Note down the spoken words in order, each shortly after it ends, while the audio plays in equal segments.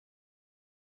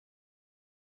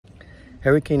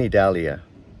Hurricane Idalia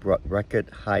brought record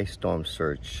high storm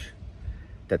surge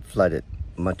that flooded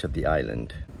much of the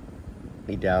island.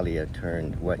 Idalia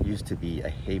turned what used to be a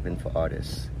haven for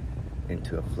artists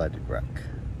into a flooded wreck.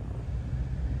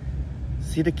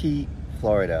 Cedar Key,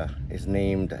 Florida is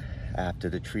named after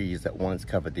the trees that once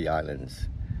covered the islands.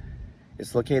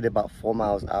 It's located about 4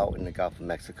 miles out in the Gulf of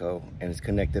Mexico and is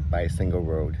connected by a single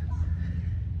road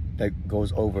that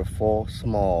goes over 4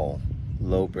 small,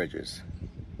 low bridges.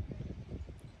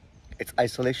 Its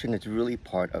isolation is really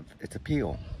part of its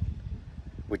appeal.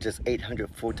 With just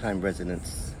 800 full-time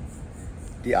residents,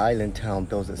 the island town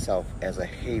bills itself as a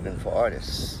haven for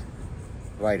artists,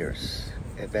 writers,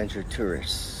 adventure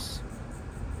tourists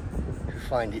who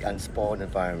find the unspoiled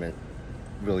environment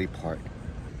really part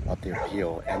of their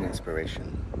appeal and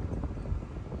inspiration.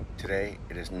 Today,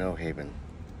 it is no haven.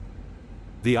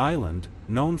 The island,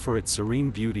 known for its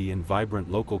serene beauty and vibrant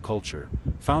local culture,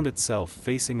 found itself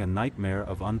facing a nightmare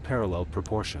of unparalleled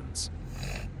proportions.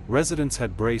 Residents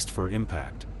had braced for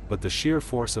impact, but the sheer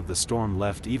force of the storm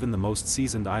left even the most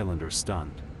seasoned islanders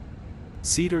stunned.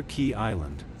 Cedar Key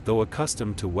Island, though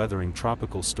accustomed to weathering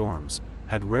tropical storms,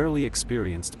 had rarely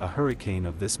experienced a hurricane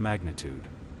of this magnitude.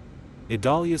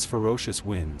 Idalia's ferocious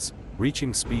winds,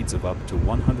 reaching speeds of up to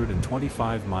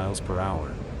 125 miles per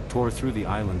hour, tore through the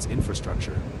island's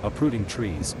infrastructure, uprooting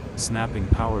trees, snapping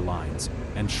power lines,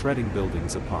 and shredding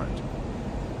buildings apart.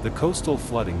 The coastal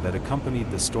flooding that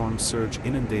accompanied the storm's surge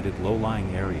inundated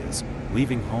low-lying areas,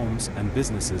 leaving homes and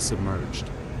businesses submerged.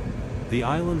 The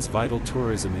island's vital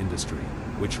tourism industry,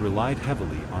 which relied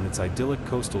heavily on its idyllic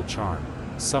coastal charm,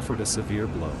 suffered a severe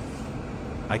blow.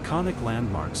 Iconic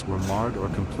landmarks were marred or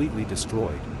completely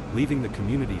destroyed, leaving the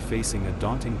community facing a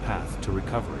daunting path to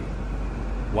recovery.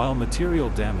 While material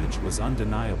damage was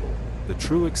undeniable, the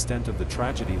true extent of the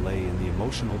tragedy lay in the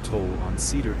emotional toll on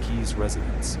Cedar Key's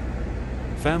residents.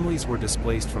 Families were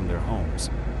displaced from their homes,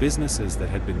 businesses that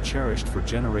had been cherished for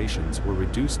generations were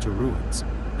reduced to ruins,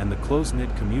 and the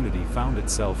close-knit community found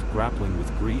itself grappling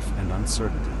with grief and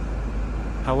uncertainty.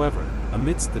 However,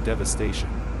 amidst the devastation,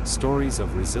 stories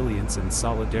of resilience and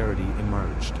solidarity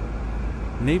emerged.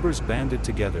 Neighbors banded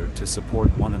together to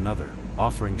support one another,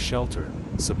 offering shelter,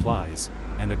 supplies,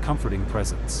 and a comforting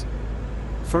presence.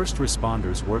 First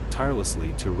responders worked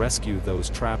tirelessly to rescue those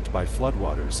trapped by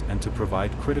floodwaters and to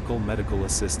provide critical medical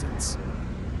assistance.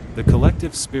 The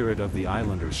collective spirit of the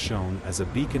islanders shone as a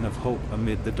beacon of hope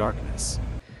amid the darkness.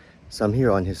 So I'm here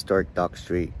on historic Dock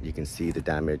Street. You can see the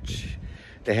damage.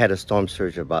 They had a storm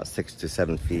surge of about 6 to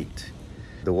 7 feet.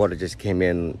 The water just came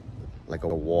in like a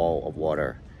wall of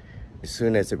water. As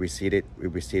soon as it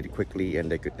receded quickly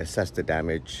and they could assess the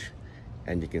damage.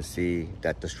 And you can see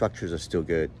that the structures are still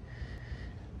good.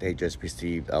 They just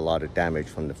received a lot of damage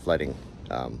from the flooding.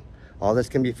 All this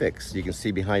can be fixed. You can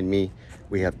see behind me,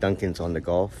 we have Duncan's on the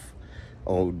Gulf,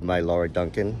 owned by Laura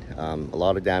Duncan. A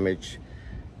lot of damage,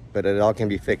 but it all can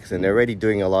be fixed. And they're already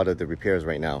doing a lot of the repairs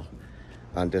right now,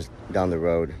 just down the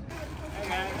road. Hey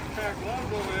man, pair of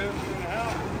gloves over there if you want to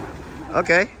help.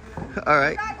 Okay, all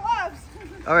right. Got gloves.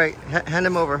 All right, hand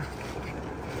them over.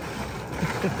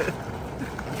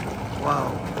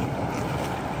 Wow.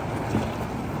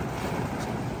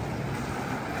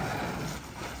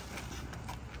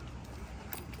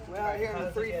 We're out here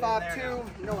in 352.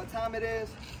 You know what time it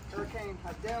is? Hurricane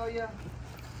Idalia.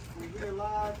 We're here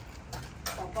live.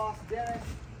 Our boss Dennis.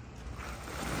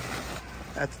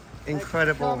 That's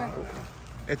incredible.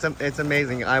 It's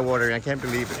amazing, eye-watering. I can't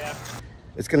believe it. Yeah.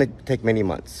 It's gonna take many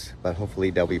months, but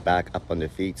hopefully they'll be back up on their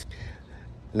feet.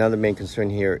 Another main concern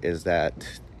here is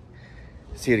that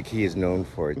Cedar Key is known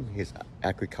for his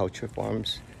agriculture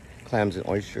farms, clams and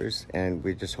oysters, and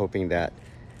we're just hoping that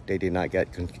they did not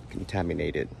get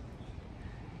contaminated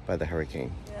by the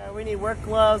hurricane. Yeah, we need work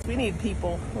gloves. We need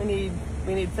people. We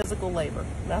need physical labor.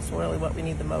 That's really what we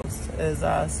need the most. Is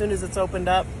as soon as it's opened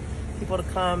up, people to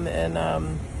come and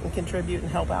contribute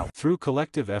and help out. Through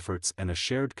collective efforts and a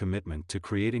shared commitment to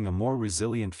creating a more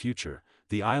resilient future,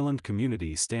 the island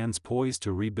community stands poised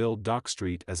to rebuild Dock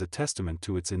Street as a testament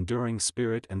to its enduring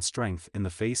spirit and strength in the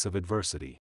face of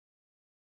adversity.